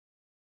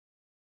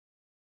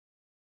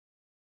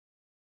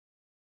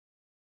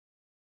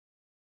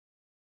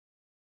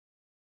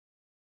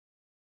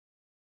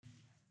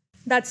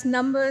That's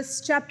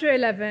Numbers chapter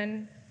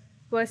 11,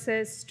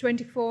 verses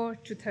 24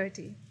 to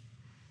 30,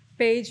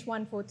 page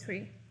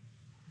 143.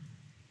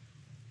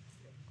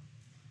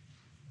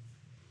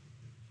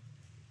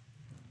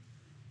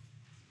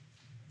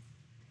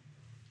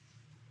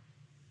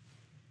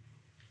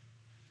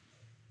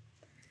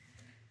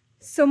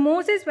 So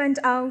Moses went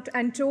out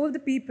and told the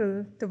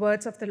people the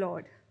words of the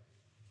Lord.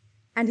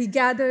 And he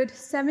gathered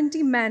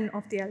 70 men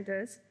of the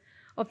elders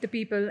of the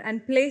people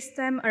and placed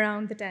them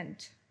around the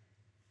tent.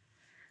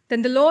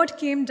 Then the Lord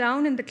came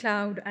down in the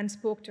cloud and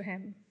spoke to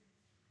him,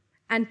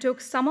 and took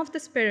some of the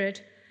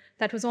Spirit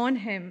that was on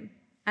him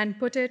and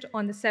put it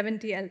on the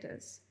 70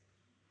 elders.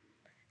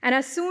 And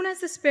as soon as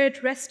the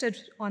Spirit rested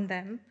on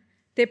them,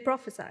 they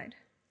prophesied.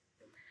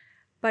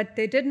 But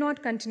they did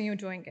not continue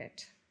doing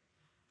it.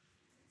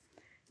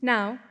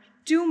 Now,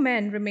 2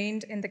 men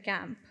remained in the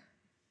camp,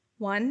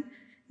 one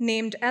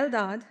named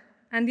Eldad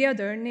and the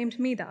other named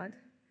Medad,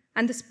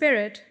 and the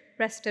Spirit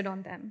rested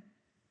on them.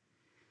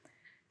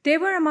 They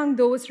were among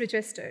those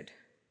registered,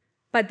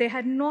 but they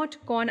had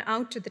not gone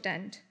out to the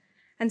tent,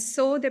 and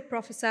so they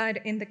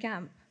prophesied in the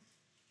camp.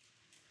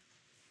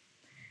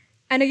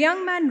 And a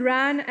young man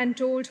ran and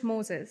told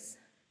Moses,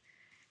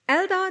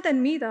 "Eldad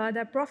and Medad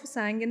are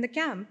prophesying in the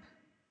camp."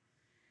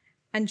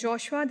 And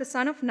Joshua the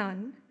son of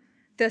Nun,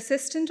 the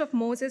assistant of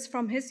Moses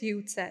from his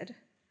youth, said,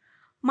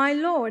 "My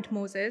lord,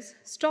 Moses,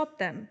 stop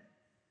them."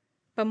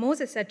 But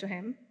Moses said to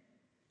him,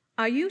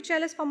 "Are you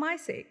jealous for my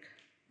sake?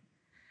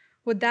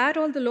 Would that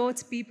all the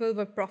Lord's people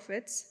were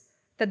prophets,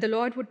 that the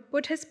Lord would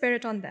put his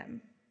Spirit on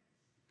them."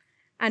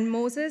 And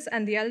Moses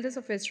and the elders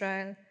of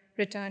Israel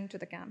returned to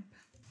the camp.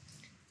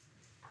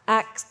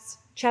 Acts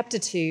chapter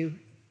 2,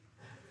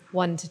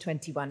 1 to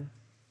 21.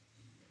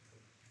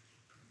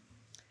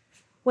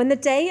 When the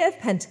day of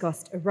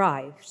Pentecost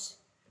arrived,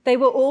 they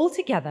were all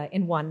together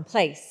in one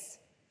place.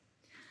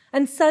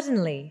 And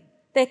suddenly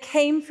there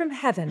came from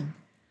heaven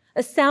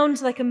a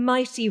sound like a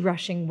mighty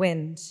rushing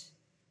wind,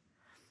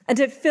 and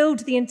it filled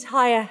the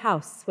entire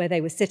house where they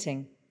were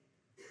sitting.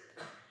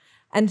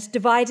 And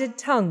divided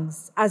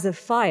tongues as of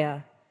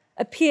fire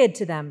appeared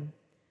to them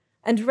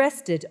and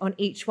rested on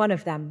each one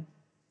of them.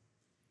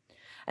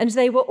 And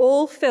they were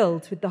all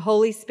filled with the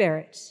Holy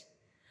Spirit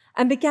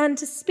and began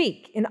to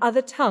speak in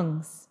other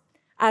tongues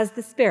as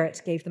the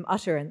Spirit gave them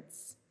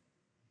utterance.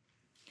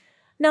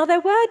 Now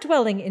there were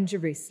dwelling in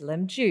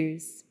Jerusalem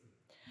Jews,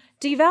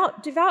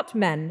 devout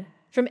men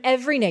from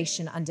every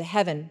nation under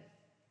heaven.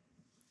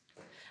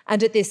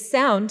 And at this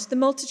sound the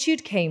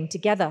multitude came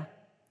together,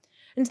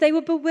 and they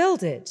were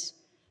bewildered,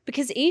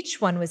 because each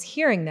one was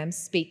hearing them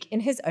speak in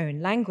his own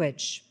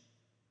language.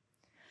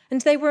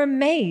 And they were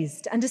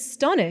amazed and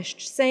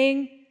astonished,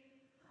 saying,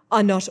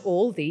 "Are not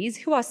all these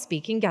who are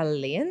speaking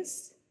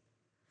Galileans?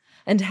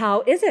 And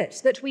how is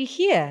it that we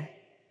hear,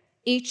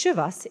 each of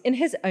us in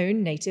his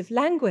own native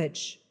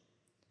language?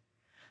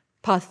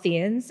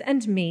 Parthians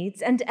and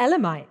Medes and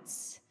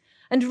Elamites,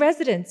 and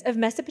residents of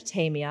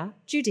Mesopotamia,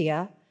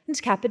 Judea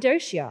and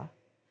Cappadocia,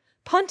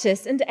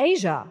 Pontus and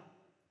Asia,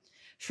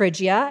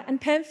 Phrygia and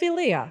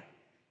Pamphylia,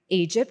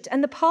 Egypt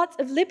and the parts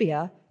of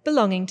Libya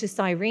belonging to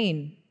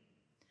Cyrene,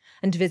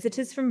 and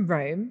visitors from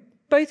Rome,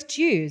 both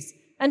Jews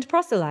and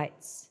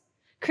proselytes,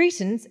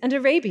 Cretans and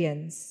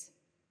Arabians.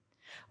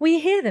 We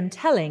hear them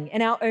telling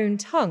in our own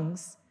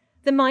tongues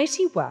the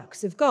mighty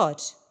works of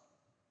God."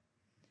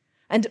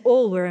 And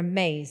all were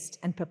amazed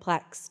and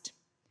perplexed,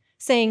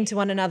 saying to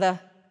one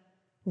another,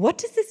 "What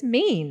does this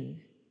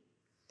mean?"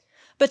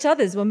 But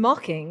others were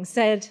mocking,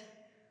 said,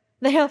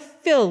 "They are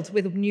filled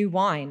with new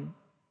wine."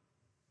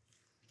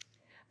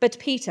 But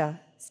Peter,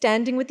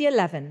 standing with the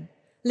 11,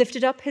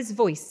 lifted up his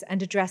voice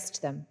and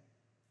addressed them.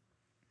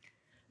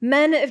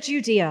 "Men of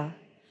Judea,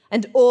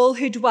 and all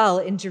who dwell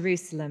in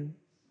Jerusalem,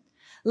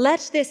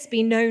 let this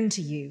be known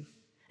to you,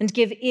 and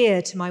give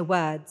ear to my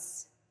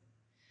words.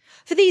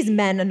 For these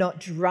men are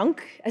not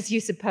drunk, as you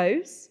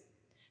suppose,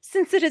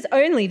 since it is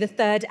only the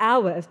 3rd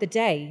hour of the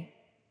day.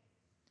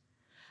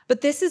 But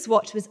this is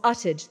what was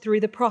uttered through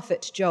the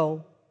prophet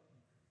Joel.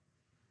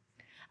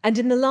 And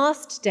in the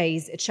last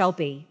days it shall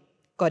be,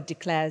 God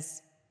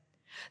declares,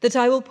 that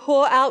I will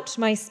pour out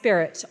my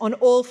Spirit on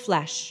all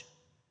flesh,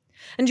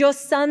 and your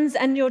sons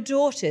and your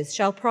daughters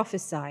shall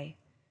prophesy,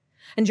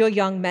 and your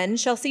young men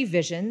shall see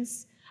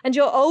visions, and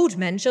your old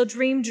men shall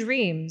dream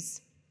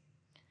dreams.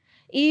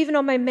 Even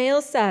on my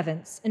male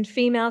servants and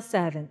female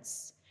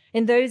servants,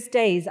 in those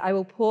days I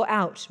will pour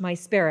out my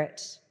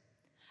Spirit,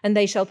 and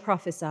they shall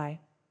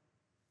prophesy.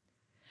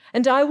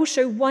 And I will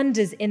show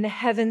wonders in the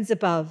heavens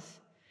above,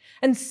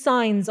 and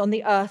signs on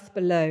the earth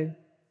below,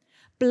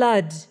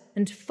 blood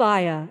and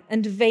fire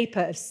and vapor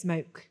of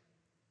smoke.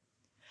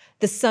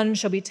 The sun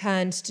shall be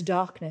turned to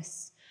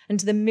darkness,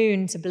 and the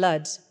moon to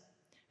blood,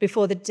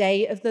 before the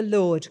day of the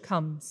Lord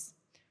comes,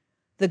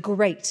 the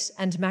great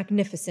and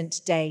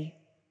magnificent day.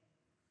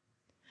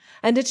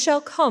 And it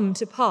shall come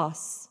to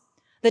pass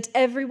that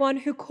everyone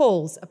who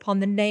calls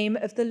upon the name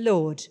of the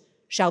Lord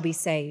shall be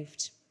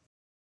saved."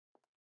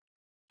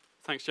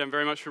 Thanks, Jen,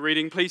 very much for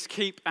reading. Please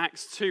keep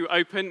Acts 2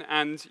 open,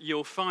 and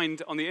you'll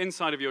find on the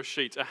inside of your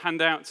sheet a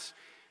handout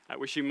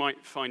which you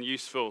might find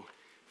useful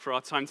for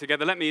our time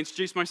together. Let me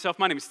introduce myself.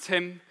 My name is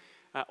Tim,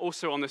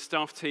 also on the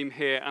staff team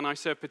here, and I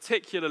serve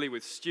particularly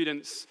with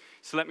students.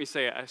 So let me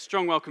say a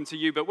strong welcome to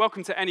you, but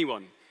welcome to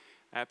anyone,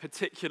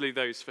 particularly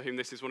those for whom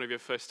this is one of your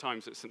first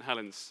times at St.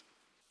 Helens.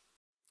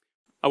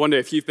 I wonder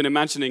if you've been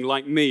imagining,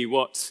 like me,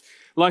 what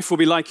life will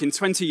be like in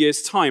 20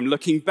 years' time,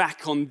 looking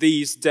back on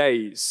these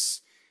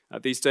days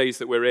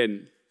that we're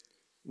in.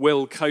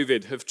 Will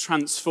COVID have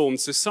transformed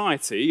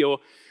society, or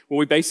will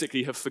we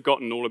basically have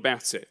forgotten all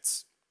about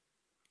it?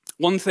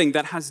 One thing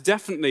that has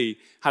definitely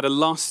had a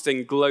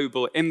lasting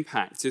global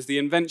impact is the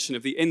invention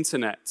of the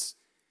internet.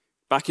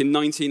 Back in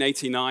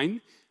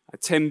 1989,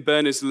 Tim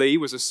Berners-Lee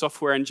was a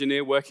software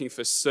engineer working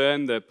for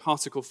CERN, the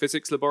particle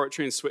physics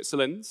laboratory in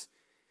Switzerland,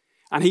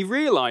 and he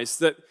realized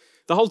that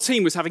the whole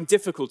team was having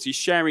difficulty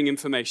sharing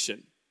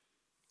information.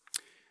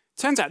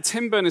 Turns out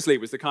Tim Berners-Lee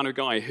was the kind of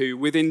guy who,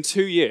 within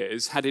 2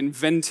 years, had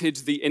invented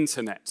the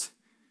internet.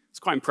 It's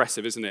quite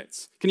impressive, isn't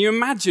it? Can you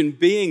imagine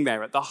being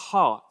there at the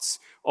heart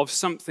of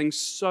something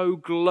so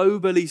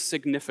globally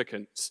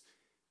significant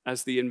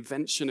as the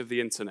invention of the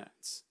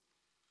internet?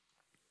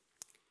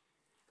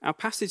 Our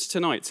passage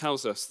tonight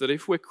tells us that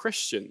if we're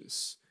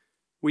Christians,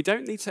 we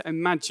don't need to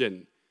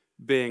imagine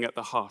being at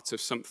the heart of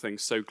something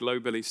so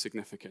globally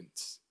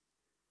significant.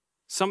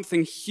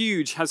 Something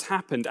huge has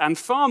happened, and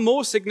far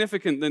more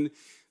significant than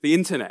the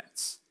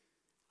internet.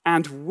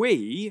 And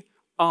we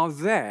are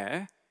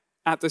there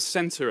at the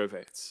center of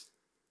it.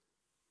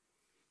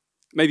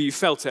 Maybe you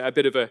felt a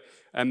bit of a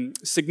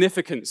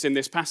significance in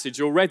this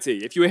passage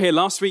already. If you were here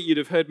last week, you'd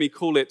have heard me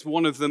call it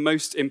one of the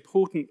most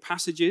important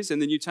passages in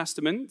the New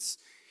Testament.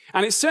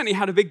 And it certainly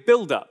had a big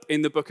build-up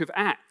in the book of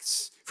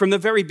Acts. From the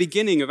very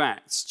beginning of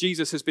Acts,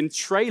 Jesus has been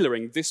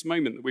trailering this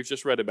moment that we've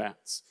just read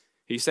about.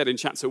 He said in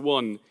chapter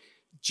 1,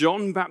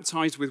 John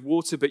baptized with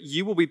water, but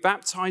you will be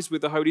baptized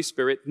with the Holy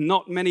Spirit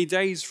not many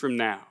days from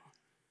now.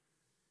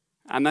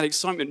 And that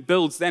excitement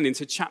builds then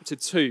into chapter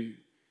 2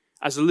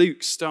 as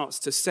Luke starts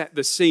to set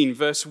the scene.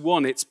 Verse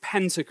 1, it's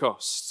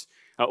Pentecost,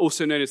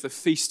 also known as the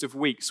Feast of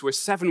Weeks. We're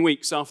 7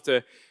 weeks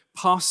after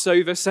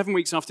Passover, 7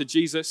 weeks after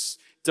Jesus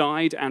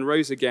died and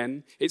rose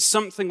again. It's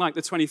something like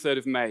the 23rd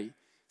of May,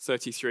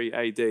 33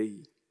 AD.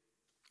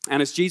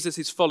 And as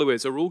Jesus'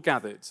 followers are all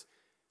gathered,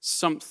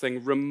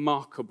 something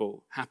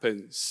remarkable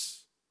happens.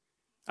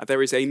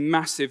 There is a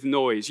massive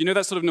noise. You know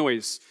that sort of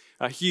noise?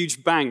 A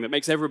huge bang that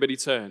makes everybody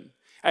turn.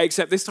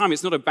 Except this time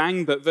it's not a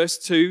bang, but verse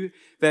 2,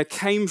 there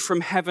came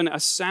from heaven a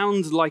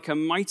sound like a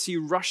mighty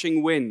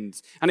rushing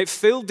wind, and it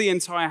filled the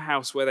entire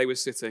house where they were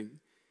sitting.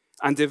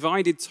 And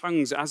divided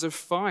tongues as of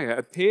fire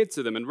appeared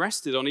to them and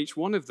rested on each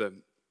one of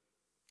them.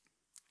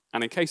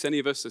 And in case any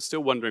of us are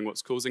still wondering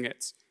what's causing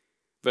it,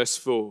 verse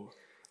 4,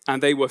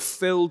 and they were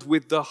filled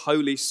with the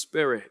Holy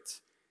Spirit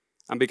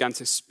and began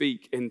to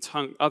speak in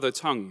other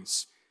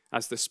tongues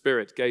as the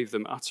Spirit gave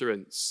them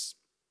utterance.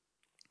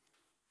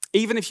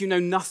 Even if you know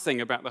nothing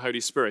about the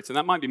Holy Spirit, and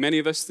that might be many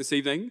of us this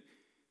evening,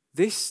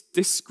 this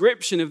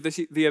description of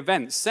the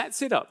event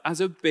sets it up as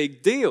a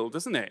big deal,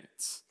 doesn't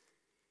it?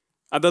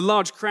 The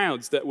large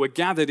crowds that were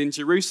gathered in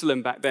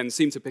Jerusalem back then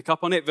seem to pick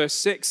up on it. Verse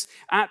 6,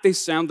 at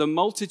this sound, the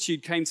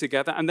multitude came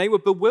together and they were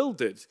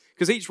bewildered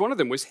because each one of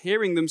them was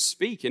hearing them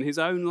speak in his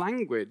own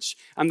language,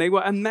 and they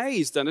were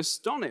amazed and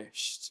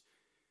astonished.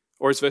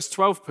 Or as verse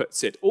 12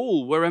 puts it,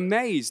 all were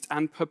amazed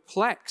and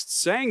perplexed,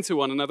 saying to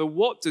one another,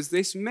 what does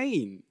this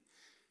mean?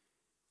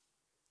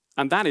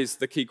 And that is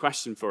the key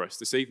question for us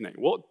this evening.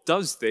 What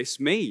does this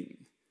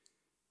mean?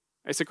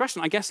 It's a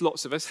question I guess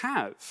lots of us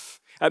have.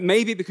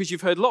 Maybe because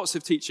you've heard lots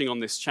of teaching on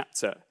this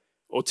chapter,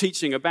 or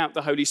teaching about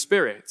the Holy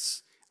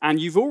Spirit,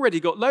 and you've already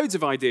got loads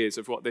of ideas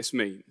of what this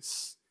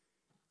means.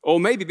 Or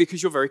maybe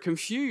because you're very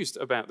confused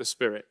about the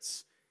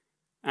Spirit,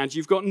 and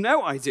you've got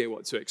no idea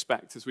what to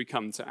expect as we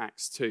come to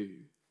Acts 2.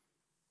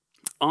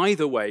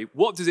 Either way,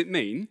 what does it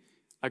mean?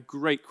 A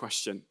great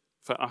question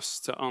for us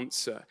to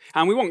answer.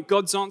 And we want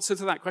God's answer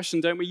to that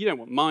question, don't we? You don't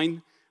want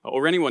mine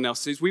or anyone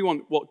else's. We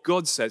want what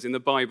God says in the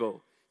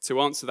Bible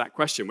to answer that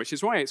question, which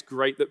is why it's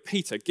great that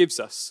Peter gives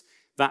us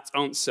that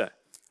answer.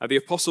 The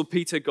Apostle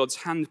Peter, God's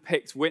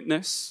hand-picked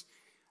witness,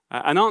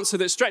 an answer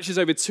that stretches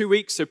over 2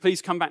 weeks, so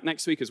please come back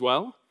next week as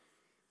well.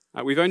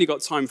 We've only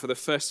got time for the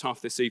first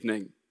half this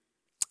evening,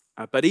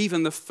 but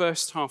even the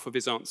first half of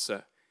his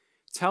answer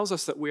tells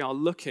us that we are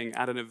looking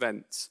at an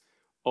event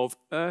of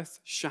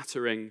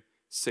earth-shattering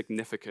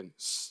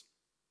significance.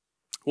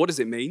 What does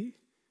it mean?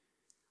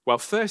 Well,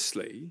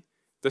 firstly,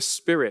 the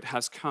Spirit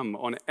has come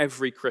on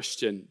every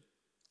Christian.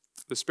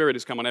 The Spirit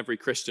has come on every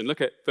Christian.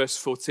 Look at verse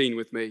 14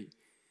 with me.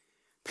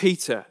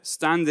 Peter,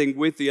 standing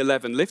with the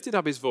 11, lifted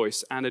up his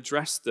voice and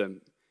addressed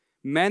them,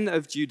 men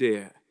of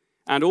Judea,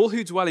 and all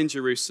who dwell in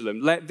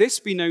Jerusalem, let this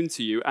be known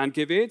to you, and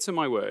give ear to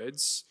my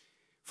words.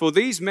 For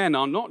these men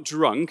are not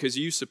drunk, as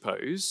you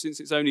suppose, since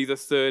it's only the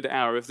 3rd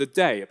hour of the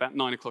day, about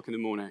 9 o'clock in the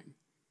morning.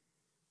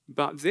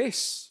 But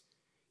this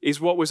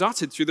is what was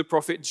uttered through the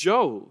prophet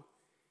Joel.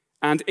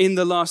 And in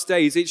the last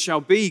days it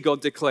shall be,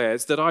 God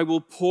declares, that I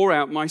will pour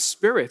out my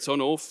Spirit on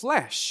all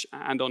flesh.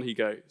 And on he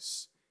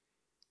goes.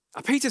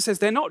 Peter says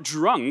they're not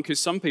drunk, as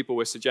some people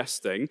were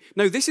suggesting.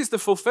 No, this is the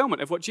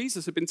fulfillment of what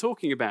Jesus had been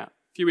talking about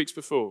a few weeks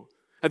before.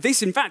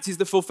 This, in fact, is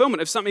the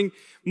fulfillment of something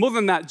more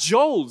than that.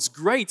 Joel's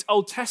great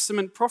Old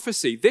Testament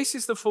prophecy. This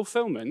is the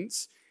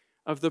fulfillment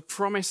of the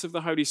promise of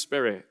the Holy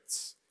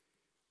Spirit.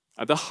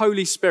 The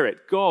Holy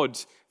Spirit, God,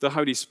 the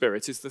Holy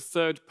Spirit, is the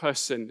third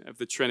person of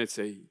the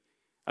Trinity.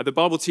 The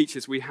Bible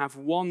teaches we have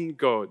one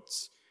God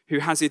who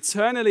has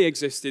eternally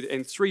existed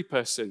in three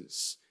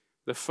persons,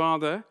 the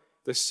Father,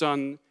 the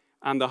Son,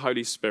 and the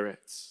Holy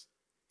Spirit.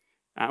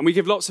 And we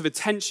give lots of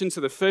attention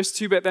to the first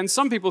two, but then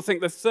some people think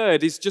the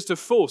third is just a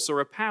force or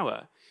a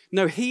power.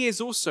 No, he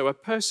is also a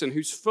person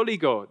who's fully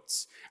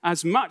God's,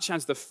 as much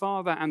as the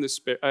Father and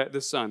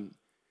the Son,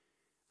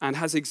 and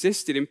has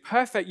existed in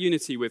perfect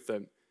unity with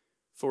them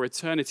for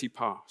eternity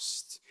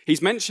past.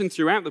 He's mentioned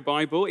throughout the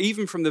Bible,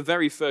 even from the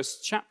very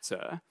first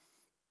chapter.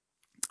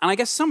 And I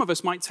guess some of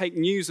us might take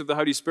news of the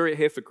Holy Spirit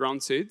here for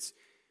granted.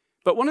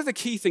 But one of the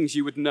key things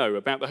you would know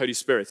about the Holy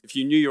Spirit, if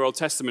you knew your Old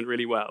Testament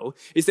really well,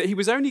 is that he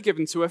was only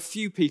given to a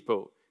few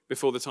people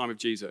before the time of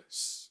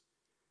Jesus.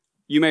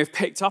 You may have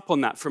picked up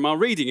on that from our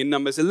reading in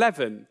Numbers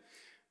 11.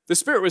 The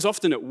Spirit was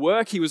often at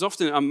work, he was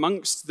often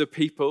amongst the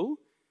people,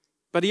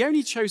 but he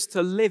only chose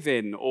to live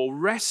in or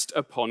rest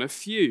upon a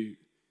few.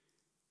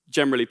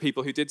 Generally,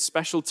 people who did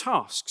special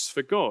tasks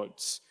for God.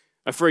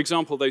 For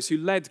example, those who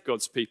led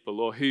God's people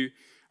or who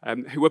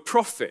were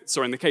prophets,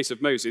 or in the case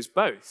of Moses,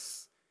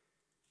 both.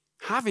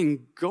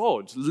 Having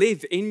God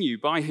live in you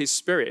by his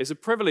Spirit is a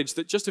privilege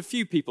that just a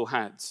few people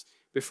had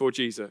before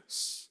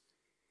Jesus.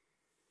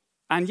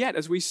 And yet,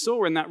 as we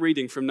saw in that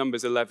reading from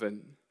Numbers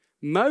 11,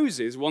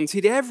 Moses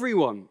wanted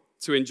everyone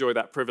to enjoy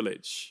that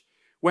privilege.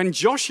 When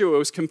Joshua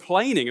was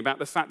complaining about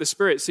the fact the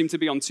Spirit seemed to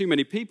be on too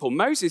many people,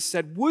 Moses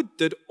said, "Would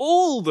that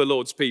all the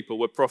Lord's people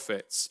were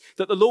prophets,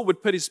 that the Lord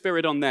would put his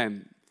Spirit on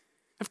them."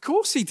 Of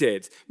course he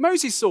did.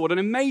 Moses saw what an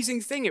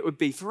amazing thing it would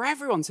be for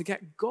everyone to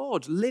get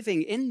God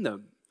living in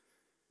them.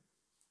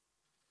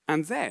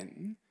 And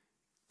then,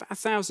 about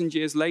 1,000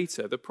 years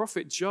later, the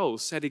prophet Joel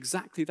said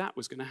exactly that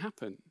was going to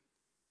happen.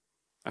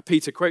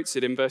 Peter quotes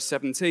it in verse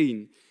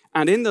 17.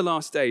 "And in the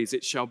last days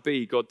it shall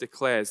be, God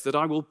declares, that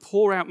I will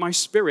pour out my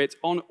Spirit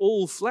on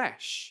all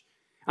flesh,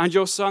 and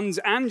your sons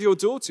and your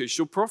daughters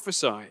shall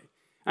prophesy,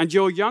 and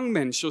your young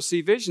men shall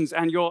see visions,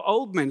 and your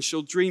old men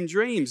shall dream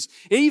dreams.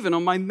 Even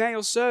on my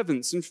male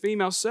servants and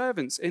female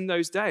servants in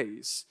those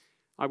days,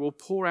 I will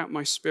pour out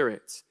my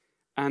Spirit,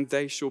 and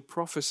they shall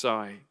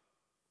prophesy."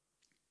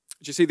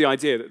 Do you see the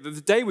idea that the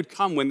day would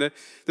come when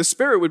the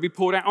Spirit would be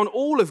poured out on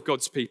all of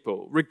God's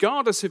people,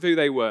 regardless of who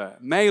they were,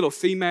 male or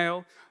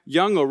female,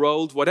 young or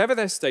old, whatever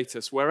their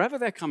status, wherever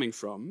they're coming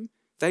from,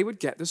 they would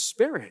get the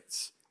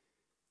Spirit.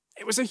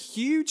 It was a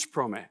huge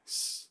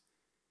promise.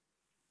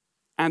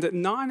 And at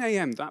 9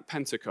 a.m. that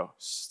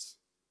Pentecost,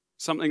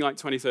 something like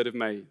 23rd of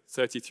May,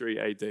 33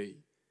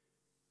 AD,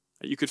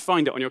 you could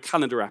find it on your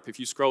calendar app if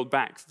you scrolled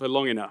back for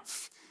long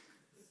enough.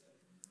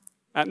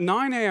 At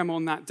 9 a.m.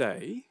 on that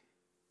day,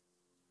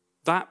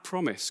 that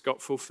promise got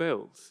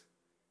fulfilled.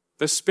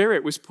 The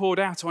Spirit was poured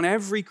out on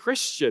every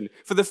Christian.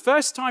 For the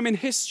first time in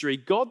history,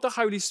 God the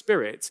Holy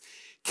Spirit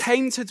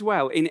came to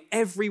dwell in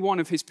every one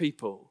of his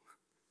people.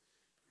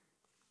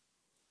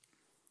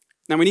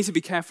 Now, we need to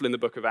be careful in the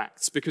book of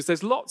Acts because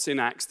there's lots in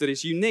Acts that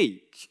is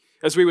unique.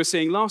 As we were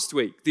seeing last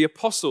week, the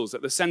apostles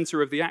at the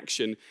center of the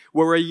action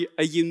were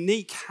a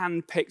unique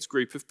hand-picked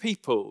group of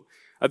people.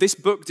 This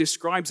book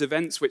describes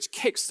events which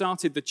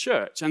kick-started the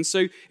church, and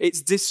so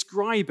it's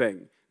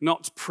describing,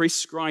 not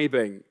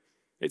prescribing.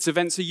 Its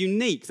events are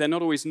unique, they're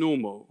not always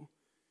normal.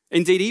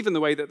 Indeed, even the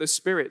way that the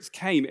Spirit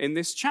came in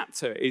this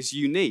chapter is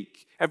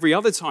unique. Every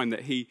other time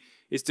that he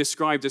is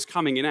described as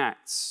coming in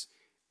Acts,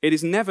 it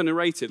is never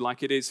narrated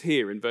like it is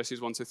here in verses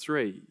 1 to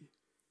 3.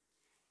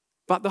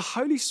 But the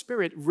Holy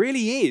Spirit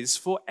really is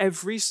for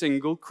every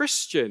single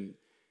Christian.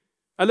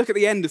 I look at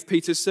the end of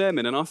Peter's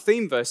sermon and our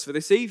theme verse for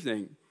this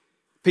evening.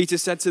 Peter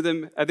said to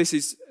them, this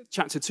is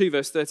chapter 2,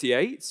 verse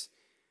 38,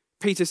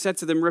 Peter said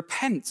to them,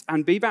 "Repent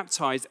and be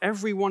baptized,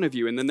 every one of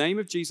you, in the name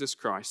of Jesus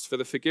Christ for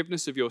the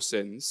forgiveness of your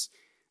sins,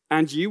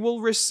 and you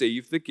will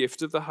receive the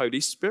gift of the Holy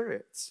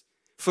Spirit.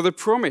 For the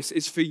promise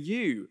is for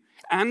you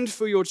and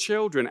for your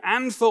children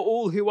and for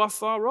all who are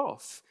far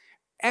off,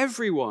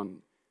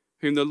 everyone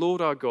whom the Lord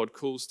our God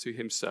calls to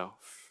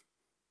himself."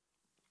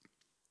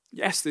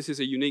 Yes, this is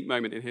a unique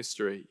moment in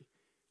history,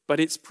 but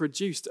it's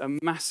produced a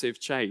massive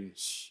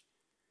change.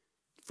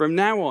 From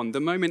now on, the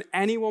moment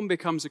anyone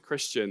becomes a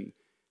Christian,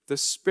 the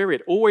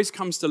Spirit always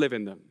comes to live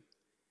in them.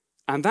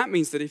 And that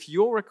means that if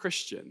you're a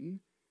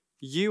Christian,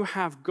 you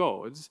have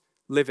God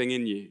living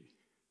in you.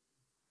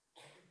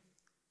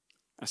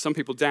 Now, some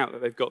people doubt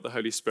that they've got the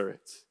Holy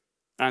Spirit,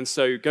 and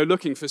so go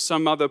looking for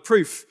some other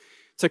proof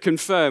to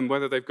confirm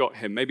whether they've got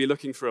him, maybe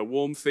looking for a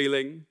warm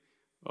feeling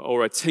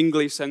or a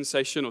tingly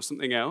sensation or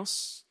something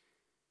else.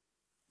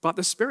 But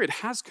the Spirit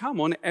has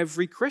come on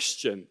every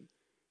Christian.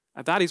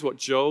 And that is what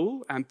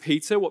Joel and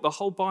Peter, what the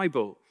whole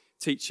Bible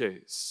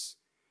teaches.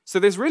 So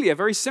there's really a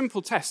very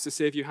simple test to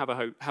see if you have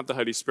the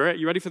Holy Spirit.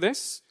 You ready for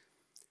this?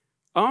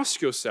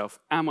 Ask yourself,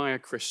 am I a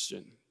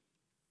Christian?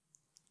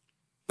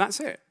 That's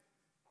it.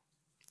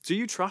 Do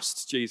you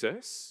trust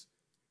Jesus?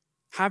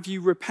 Have you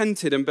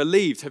repented and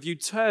believed? Have you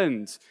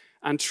turned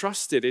and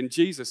trusted in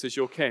Jesus as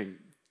your King?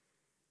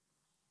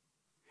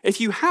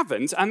 If you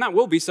haven't, and that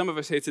will be some of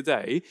us here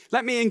today,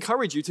 let me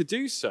encourage you to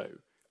do so,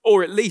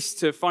 or at least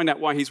to find out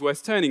why he's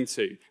worth turning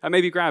to. And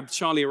maybe grab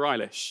Charlie or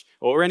Eilish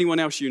or anyone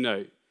else you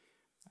know.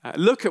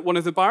 Look at one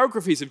of the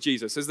biographies of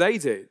Jesus as they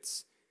did.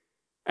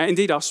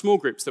 Indeed, our small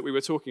groups that we were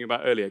talking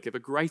about earlier give a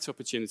great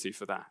opportunity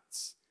for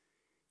that.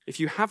 If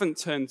you haven't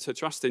turned to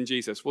trust in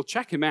Jesus, well,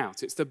 check him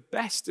out. It's the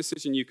best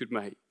decision you could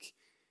make.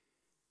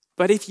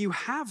 But if you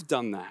have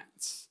done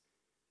that,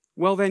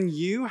 well, then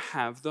you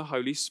have the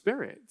Holy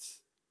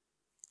Spirit.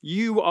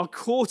 You are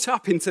caught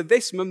up into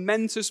this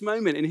momentous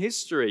moment in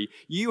history.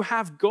 You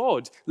have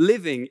God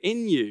living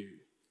in you.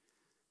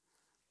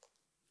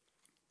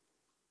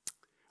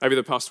 Over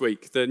the past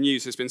week, the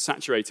news has been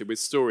saturated with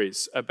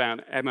stories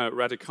about Emma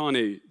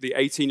Raducanu, the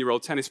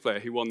 18-year-old tennis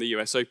player who won the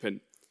US Open.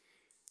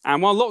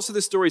 And while lots of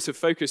the stories have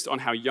focused on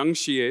how young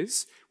she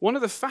is, one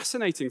of the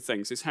fascinating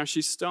things is how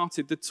she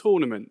started the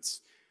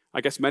tournament.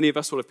 I guess many of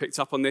us will have picked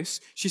up on this.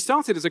 She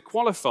started as a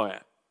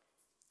qualifier.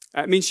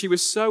 It means she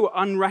was so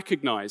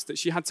unrecognized that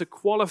she had to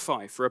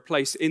qualify for a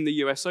place in the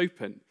US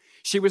Open.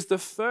 She was the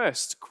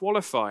first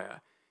qualifier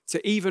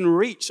to even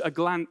reach a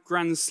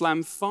Grand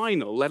Slam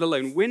final, let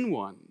alone win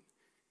one.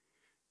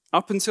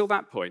 Up until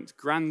that point,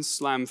 Grand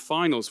Slam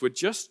finals were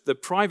just the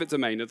private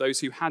domain of those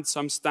who had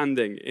some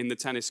standing in the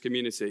tennis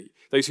community,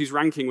 those whose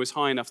ranking was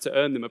high enough to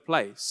earn them a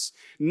place.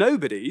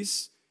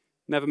 Nobody's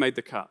never made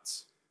the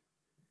cut.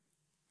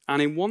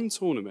 And in one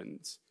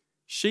tournament,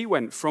 she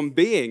went from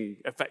being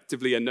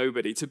effectively a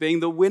nobody to being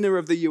the winner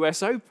of the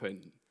US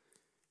Open.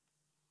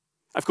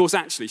 Of course,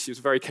 actually, she was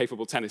a very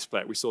capable tennis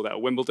player. We saw that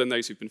at Wimbledon,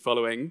 those who've been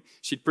following.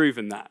 She'd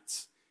proven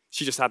that.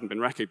 She just hadn't been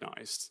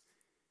recognized.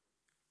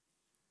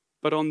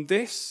 But on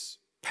this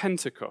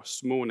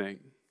Pentecost morning,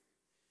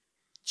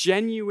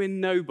 genuine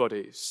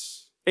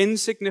nobodies,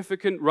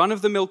 insignificant,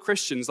 run-of-the-mill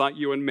Christians like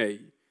you and me,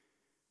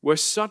 were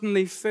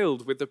suddenly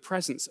filled with the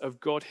presence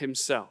of God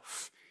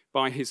himself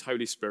by his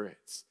Holy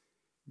Spirit.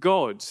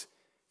 God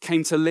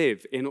came to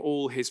live in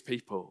all his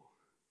people.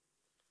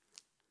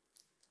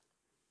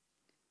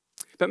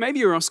 But maybe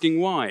you're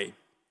asking why.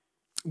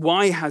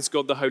 Why has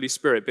God the Holy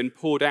Spirit been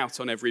poured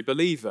out on every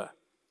believer?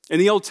 In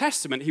the Old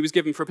Testament, he was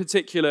given for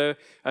particular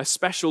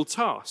special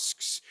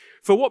tasks.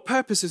 For what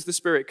purpose has the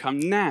Spirit come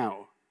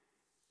now?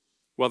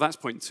 Well, that's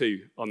point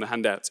 2 on the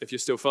handout, if you're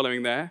still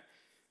following there.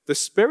 The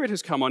Spirit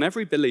has come on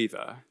every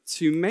believer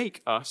to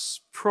make us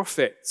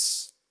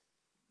prophets.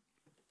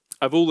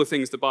 Of all the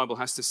things the Bible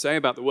has to say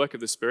about the work of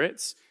the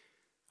Spirit,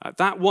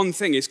 that one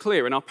thing is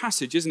clear in our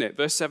passage, isn't it?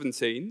 Verse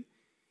 17.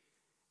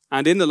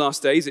 And in the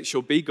last days it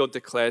shall be, God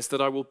declares,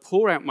 that I will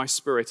pour out my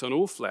Spirit on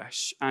all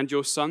flesh, and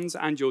your sons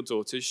and your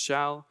daughters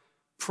shall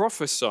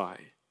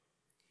prophesy.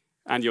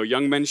 And your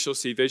young men shall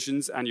see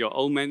visions, and your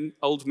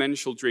old men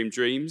shall dream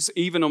dreams.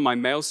 Even on my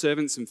male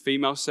servants and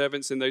female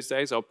servants in those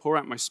days I'll pour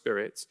out my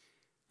Spirit,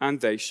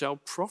 and they shall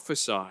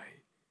prophesy.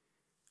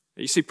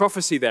 You see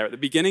prophecy there at the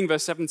beginning,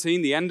 verse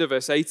 17, the end of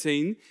verse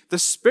 18. The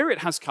Spirit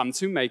has come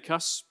to make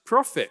us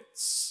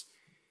prophets.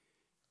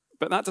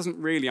 But that doesn't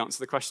really answer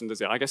the question,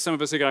 does it? I guess some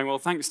of us are going, well,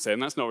 thanks, Tim,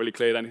 that's not really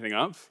cleared anything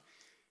up.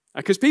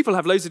 Because people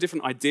have loads of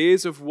different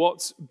ideas of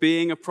what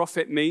being a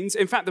prophet means.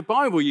 In fact, the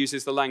Bible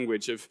uses the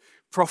language of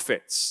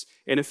prophets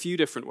in a few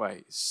different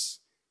ways.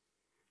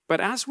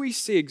 But as we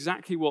see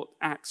exactly what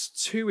Acts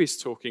 2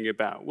 is talking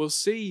about, we'll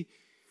see,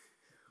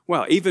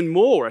 well, even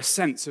more a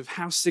sense of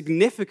how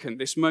significant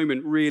this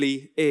moment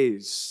really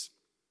is.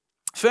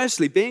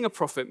 Firstly, being a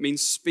prophet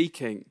means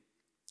speaking.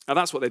 Now,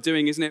 that's what they're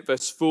doing, isn't it?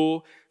 Verse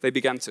 4, they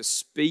began to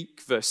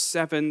speak. Verse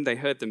 7, they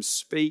heard them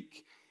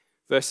speak.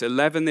 Verse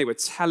 11, they were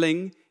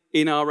telling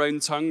in our own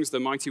tongues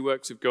the mighty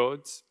works of God.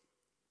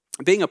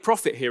 Being a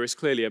prophet here is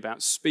clearly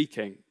about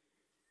speaking.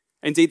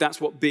 Indeed, that's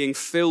what being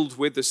filled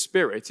with the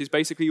Spirit is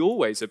basically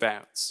always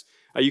about.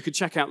 You could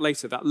check out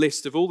later that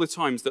list of all the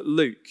times that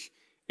Luke,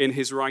 in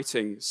his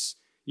writings,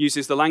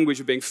 uses the language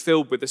of being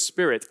filled with the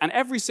Spirit. And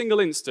every single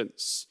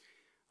instance,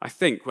 I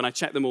think, when I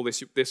checked them all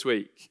this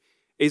week,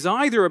 is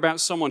either about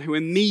someone who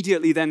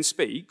immediately then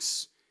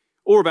speaks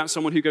or about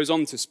someone who goes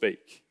on to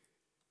speak.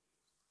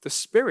 The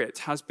Spirit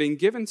has been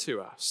given to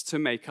us to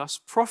make us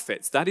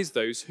prophets, that is,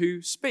 those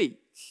who speak.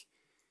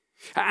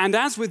 And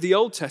as with the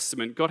Old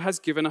Testament, God has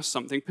given us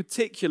something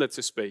particular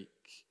to speak.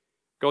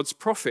 God's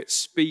prophets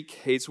speak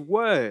his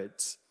word.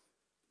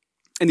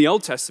 In the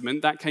Old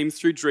Testament, that came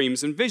through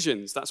dreams and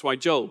visions. That's why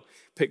Joel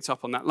picked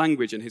up on that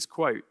language in his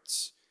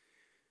quotes.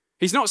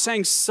 He's not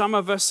saying some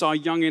of us are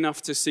young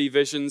enough to see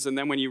visions, and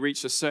then when you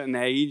reach a certain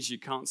age, you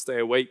can't stay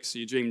awake, so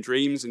you dream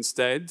dreams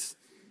instead.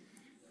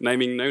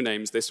 Naming no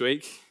names this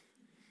week.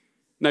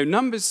 No,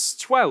 Numbers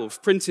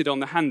 12, printed on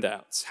the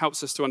handouts,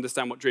 helps us to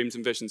understand what dreams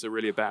and visions are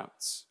really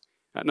about.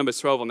 At Numbers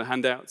 12 on the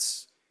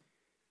handouts,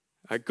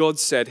 God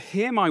said,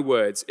 "Hear my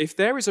words. If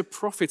there is a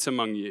prophet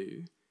among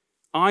you,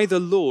 I, the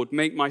Lord,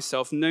 make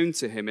myself known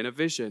to him in a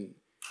vision.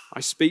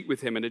 I speak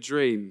with him in a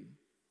dream."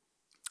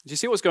 Do you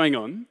see what's going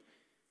on?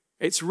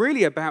 It's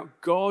really about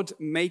God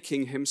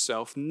making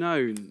himself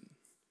known.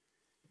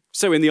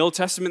 So in the Old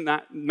Testament,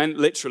 that meant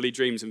literally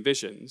dreams and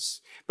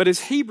visions. But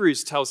as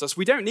Hebrews tells us,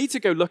 we don't need to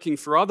go looking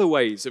for other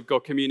ways of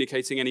God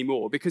communicating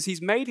anymore, because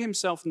he's made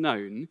himself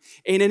known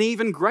in an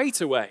even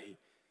greater way,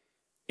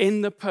 in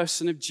the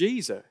person of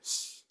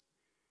Jesus.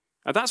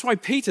 And that's why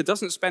Peter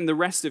doesn't spend the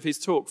rest of his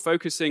talk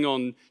focusing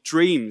on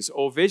dreams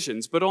or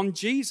visions, but on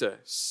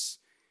Jesus.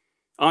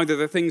 Either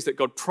the things that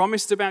God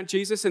promised about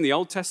Jesus in the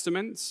Old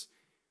Testament,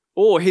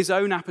 or his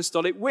own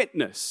apostolic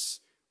witness,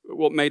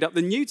 what made up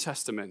the New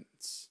Testament.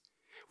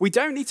 We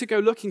don't need to go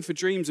looking for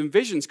dreams and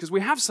visions because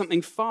we have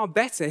something far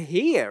better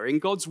here in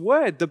God's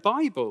word, the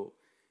Bible,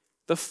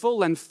 the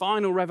full and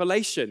final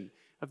revelation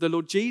of the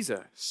Lord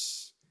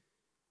Jesus.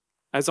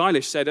 As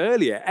Eilish said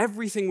earlier,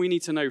 everything we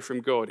need to know from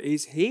God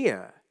is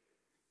here.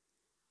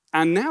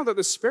 And now that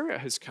the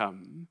Spirit has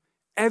come,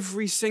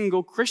 every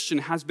single Christian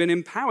has been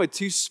empowered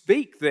to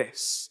speak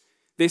this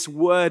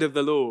word of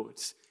the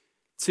Lord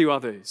to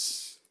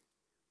others.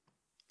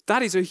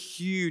 That is a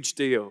huge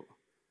deal.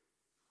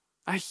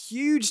 A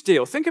huge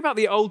deal. Think about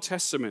the Old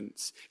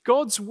Testament.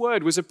 God's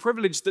word was a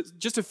privilege that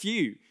just a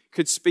few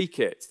could speak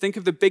it. Think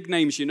of the big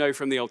names you know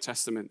from the Old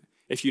Testament,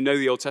 if you know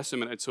the Old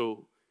Testament at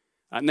all.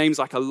 Names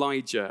like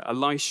Elijah,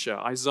 Elisha,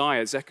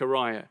 Isaiah,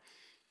 Zechariah.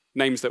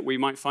 Names that we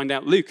might find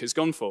out Luke has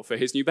gone for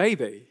his new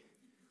baby.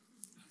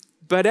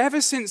 But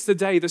ever since the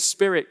day the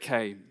Spirit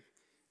came,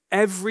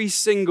 every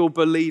single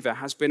believer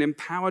has been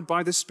empowered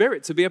by the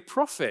Spirit to be a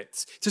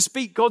prophet, to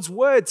speak God's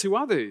word to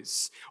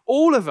others.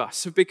 All of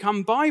us have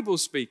become Bible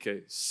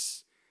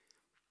speakers.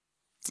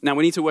 Now,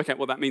 we need to work out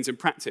what that means in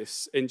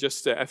practice in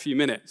just a few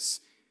minutes.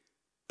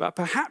 But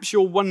perhaps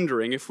you're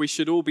wondering if we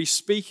should all be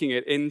speaking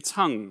it in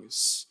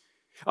tongues.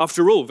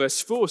 After all,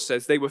 verse 4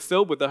 says they were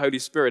filled with the Holy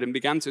Spirit and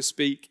began to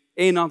speak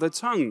in other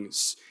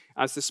tongues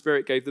as the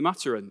Spirit gave them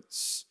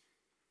utterance.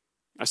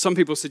 Now, some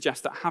people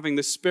suggest that having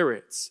the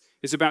Spirit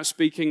is about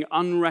speaking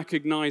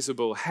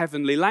unrecognizable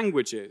heavenly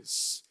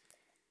languages.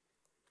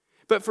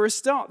 But for a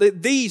start,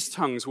 these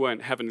tongues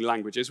weren't heavenly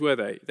languages, were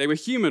they? They were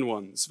human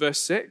ones. Verse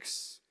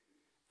 6,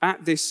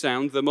 at this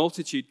sound, the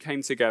multitude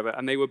came together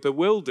and they were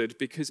bewildered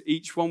because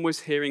each one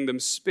was hearing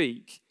them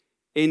speak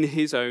in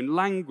his own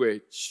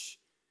language.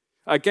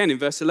 Again, in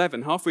verse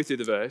 11, halfway through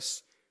the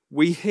verse,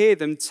 we hear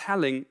them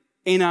telling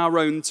in our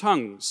own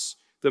tongues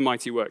the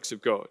mighty works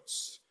of God.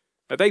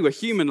 They were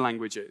human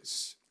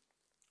languages.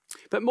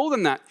 But more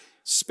than that,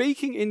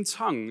 speaking in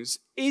tongues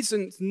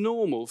isn't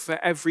normal for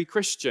every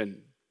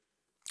Christian.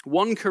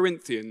 1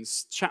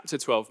 Corinthians chapter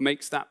 12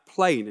 makes that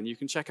plain, and you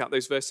can check out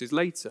those verses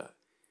later.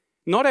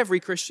 Not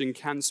every Christian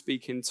can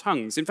speak in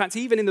tongues. In fact,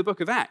 even in the book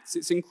of Acts,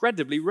 it's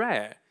incredibly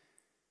rare.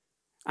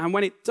 And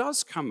when it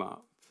does come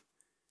up,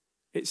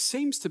 it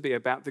seems to be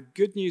about the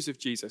good news of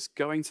Jesus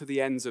going to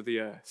the ends of the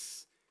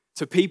earth,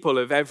 to people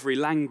of every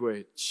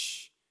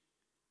language.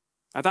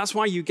 And that's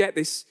why you get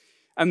this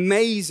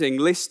amazing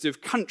list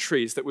of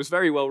countries that was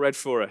very well read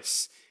for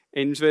us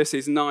in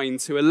verses 9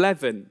 to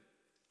 11.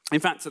 In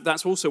fact,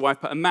 that's also why I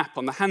put a map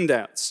on the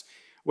handouts,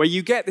 where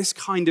you get this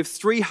kind of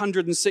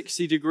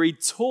 360-degree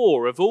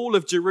tour of all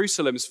of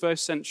Jerusalem's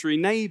first century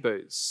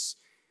neighbors.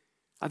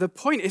 The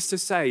point is to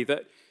say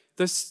that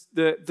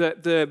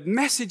the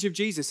message of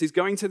Jesus is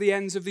going to the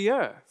ends of the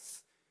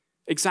earth.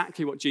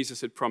 Exactly what Jesus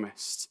had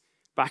promised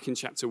back in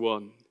chapter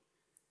 1.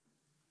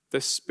 The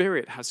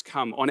Spirit has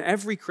come on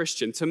every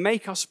Christian to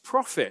make us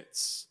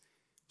prophets,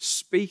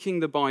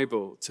 speaking the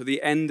Bible to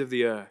the end of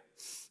the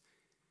earth.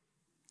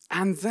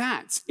 And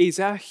that is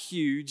a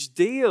huge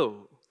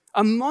deal,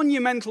 a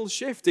monumental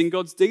shift in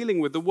God's dealing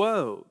with the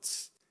world.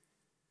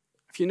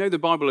 If you know the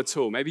Bible at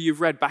all, maybe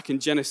you've read back in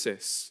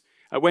Genesis,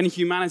 when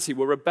humanity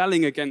were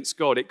rebelling against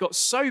God, it got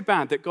so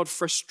bad that God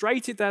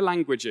frustrated their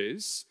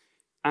languages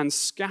and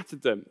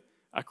scattered them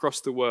across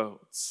the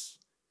world.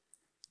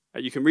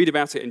 You can read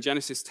about it in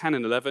Genesis 10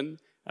 and 11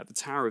 at the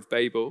Tower of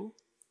Babel.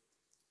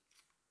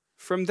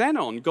 From then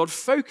on, God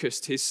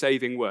focused his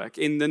saving work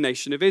in the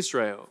nation of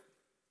Israel.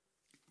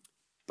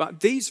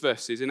 But these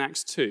verses in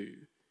Acts 2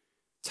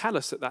 tell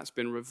us that that's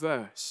been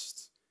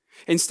reversed.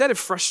 Instead of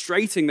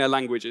frustrating their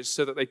languages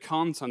so that they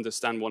can't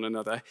understand one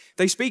another,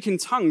 they speak in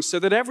tongues so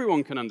that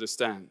everyone can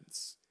understand.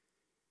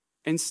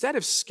 Instead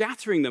of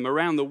scattering them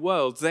around the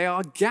world, they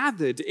are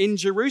gathered in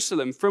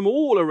Jerusalem from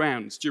all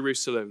around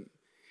Jerusalem.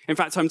 In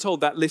fact, I'm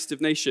told that list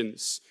of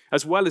nations,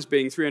 as well as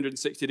being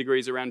 360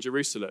 degrees around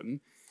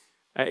Jerusalem,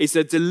 is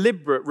a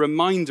deliberate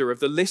reminder of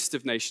the list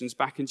of nations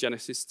back in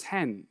Genesis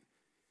 10.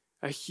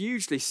 A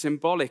hugely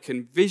symbolic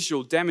and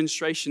visual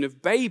demonstration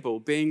of Babel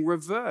being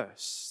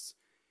reversed.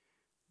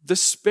 The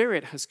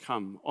Spirit has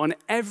come on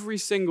every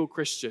single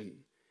Christian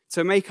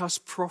to make us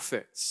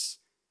prophets,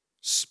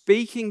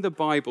 speaking the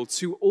Bible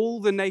to all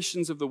the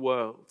nations of the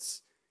world.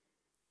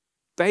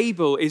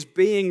 Babel is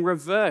being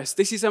reversed.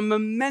 This is a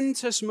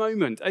momentous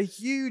moment, a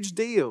huge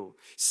deal.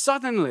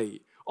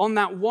 Suddenly, on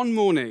that one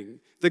morning,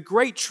 the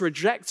great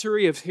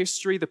trajectory of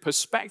history, the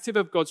perspective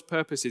of God's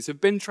purposes have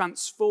been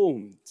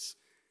transformed.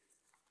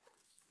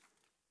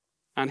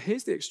 And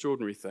here's the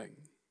extraordinary thing.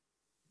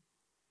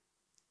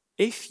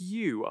 if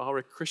you are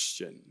a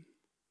Christian,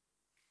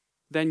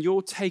 then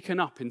you're taken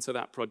up into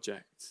that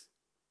project.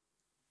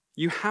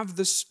 You have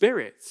the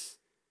Spirit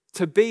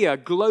to be a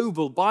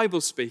global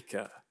Bible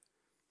speaker.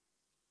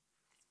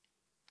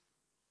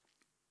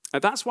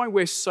 And that's why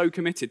we're so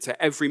committed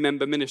to every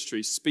member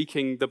ministry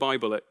speaking the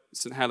Bible at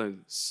St.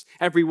 Helens.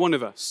 Every one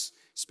of us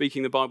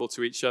speaking the Bible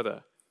to each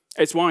other.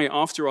 It's why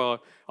after our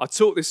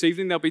talk this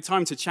evening, there'll be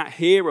time to chat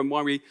here, and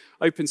why we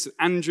open St.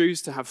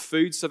 Andrew's to have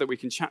food so that we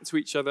can chat to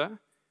each other.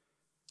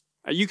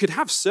 You could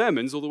have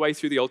sermons all the way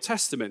through the Old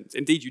Testament.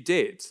 Indeed, you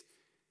did.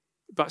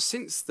 But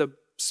since the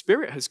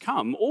Spirit has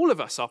come, all of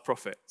us are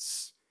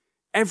prophets.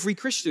 Every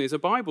Christian is a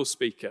Bible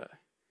speaker.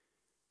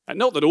 And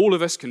not that all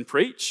of us can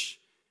preach.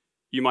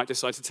 You might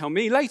decide to tell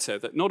me later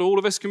that not all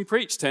of us can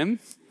preach, Tim.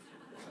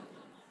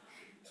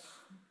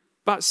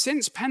 But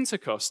since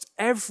Pentecost,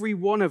 every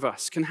one of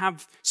us can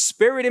have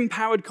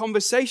Spirit-empowered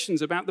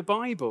conversations about the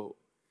Bible.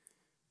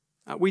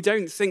 We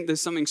don't think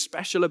there's something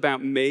special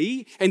about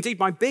me. Indeed,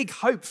 my big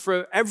hope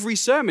for every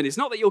sermon is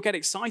not that you'll get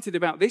excited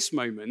about this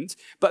moment,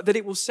 but that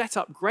it will set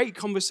up great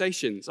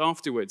conversations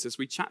afterwards as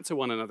we chat to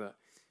one another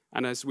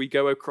and as we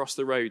go across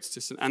the roads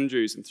to St.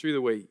 Andrew's and through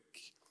the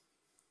week.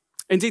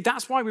 Indeed,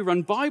 that's why we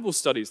run Bible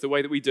studies the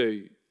way that we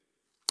do.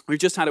 We've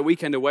just had a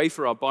weekend away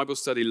for our Bible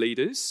study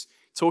leaders,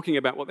 talking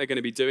about what they're going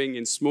to be doing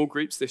in small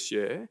groups this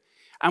year.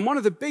 And one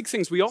of the big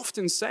things we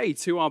often say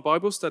to our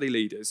Bible study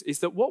leaders is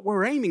that what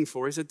we're aiming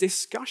for is a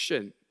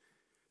discussion.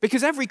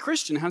 Because every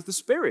Christian has the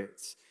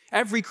Spirit.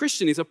 Every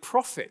Christian is a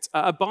prophet,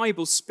 a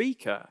Bible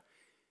speaker.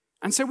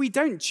 And so we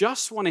don't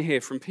just want to hear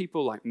from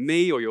people like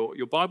me or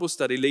your Bible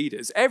study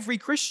leaders. Every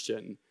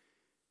Christian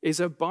is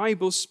a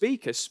Bible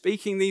speaker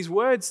speaking these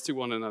words to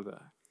one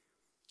another.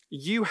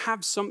 You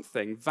have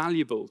something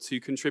valuable to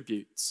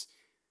contribute,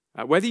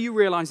 whether you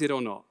realize it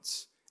or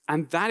not.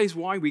 And that is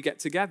why we get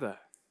together.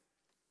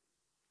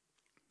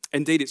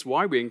 Indeed, it's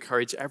why we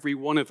encourage every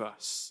one of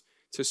us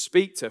to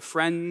speak to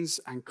friends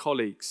and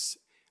colleagues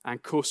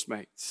and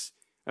coursemates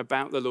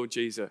about the Lord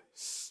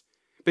Jesus.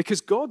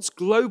 Because God's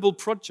global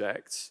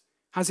project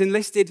has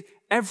enlisted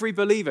every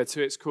believer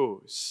to its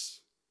cause.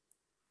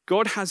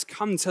 God has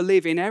come to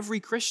live in every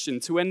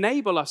Christian to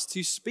enable us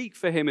to speak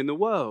for him in the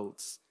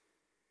world.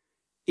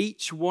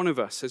 Each one of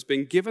us has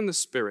been given the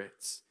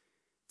Spirit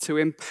to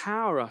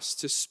empower us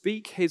to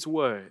speak his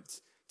word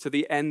to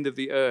the end of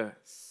the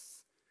earth.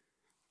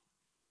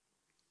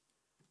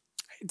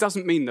 It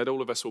doesn't mean that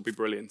all of us will be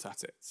brilliant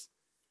at it.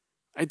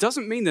 It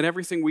doesn't mean that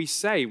everything we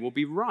say will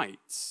be right.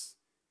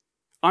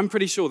 I'm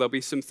pretty sure there'll be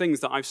some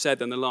things that I've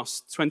said in the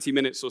last 20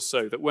 minutes or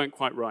so that weren't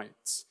quite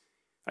right.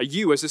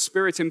 You, as a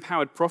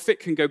Spirit-empowered prophet,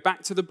 can go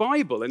back to the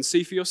Bible and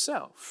see for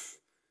yourself.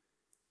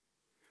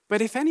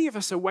 But if any of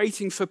us are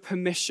waiting for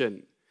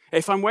permission,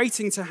 if I'm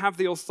waiting to have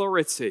the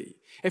authority,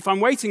 if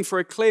I'm waiting for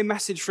a clear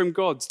message from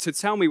God to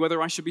tell me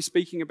whether I should be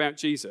speaking about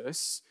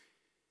Jesus,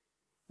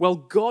 well,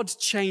 God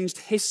changed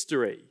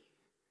history.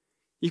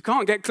 You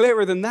can't get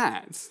clearer than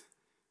that.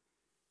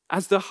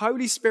 As the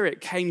Holy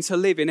Spirit came to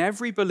live in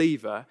every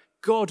believer,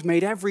 God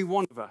made every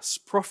one of us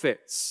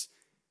prophets,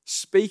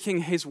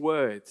 speaking his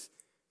word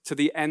to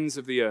the ends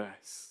of the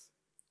earth.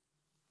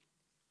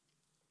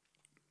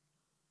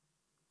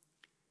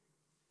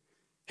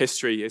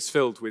 History is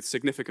filled with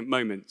significant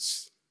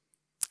moments.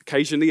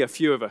 Occasionally, a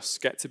few of us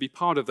get to be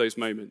part of those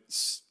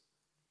moments.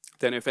 I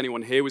don't know if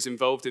anyone here was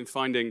involved in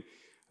finding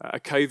a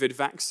COVID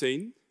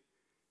vaccine.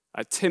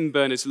 Tim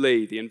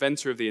Berners-Lee, the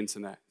inventor of the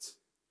internet.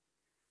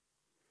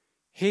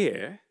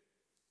 Here,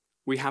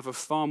 we have a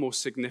far more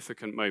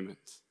significant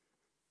moment.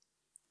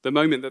 The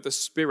moment that the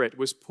Spirit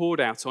was poured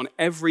out on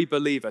every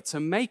believer to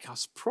make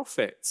us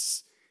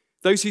prophets,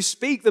 those who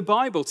speak the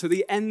Bible to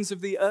the ends of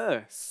the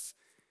earth.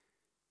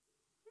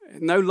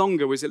 No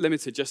longer was it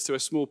limited just to a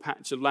small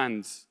patch of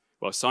land,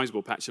 well, a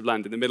sizable patch of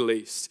land in the Middle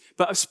East,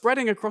 but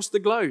spreading across the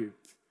globe.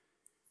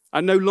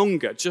 And no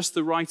longer just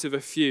the right of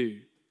a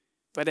few,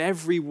 but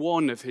every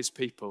one of his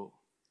people.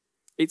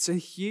 It's a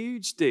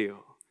huge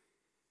deal.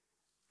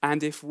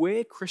 And if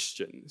we're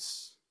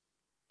Christians,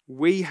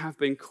 we have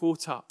been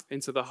caught up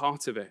into the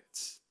heart of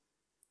it.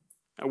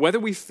 And whether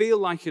we feel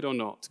like it or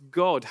not,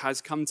 God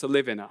has come to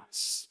live in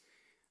us.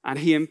 And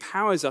he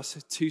empowers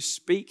us to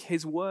speak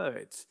his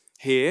word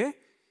here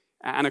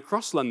and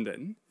across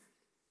London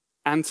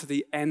and to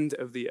the end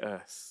of the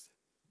earth.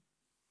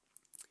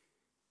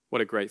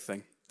 What a great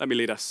thing. Let me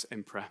lead us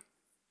in prayer.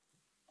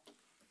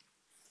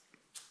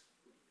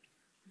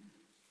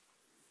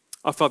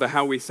 Our Father,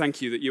 how we thank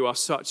you that you are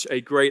such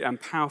a great and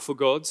powerful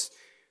God,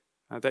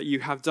 that you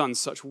have done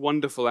such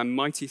wonderful and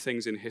mighty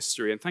things in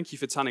history. And thank you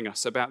for telling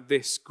us about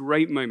this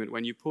great moment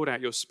when you poured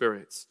out your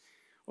Spirit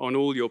on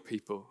all your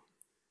people.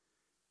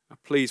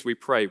 Please, we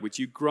pray, would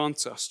you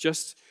grant us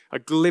just a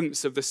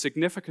glimpse of the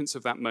significance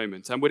of that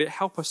moment? And would it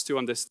help us to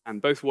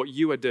understand both what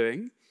you are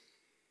doing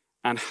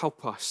and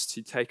help us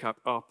to take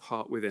up our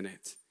part within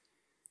it?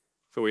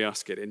 For we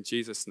ask it in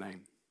Jesus'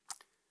 name.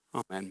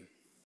 Amen.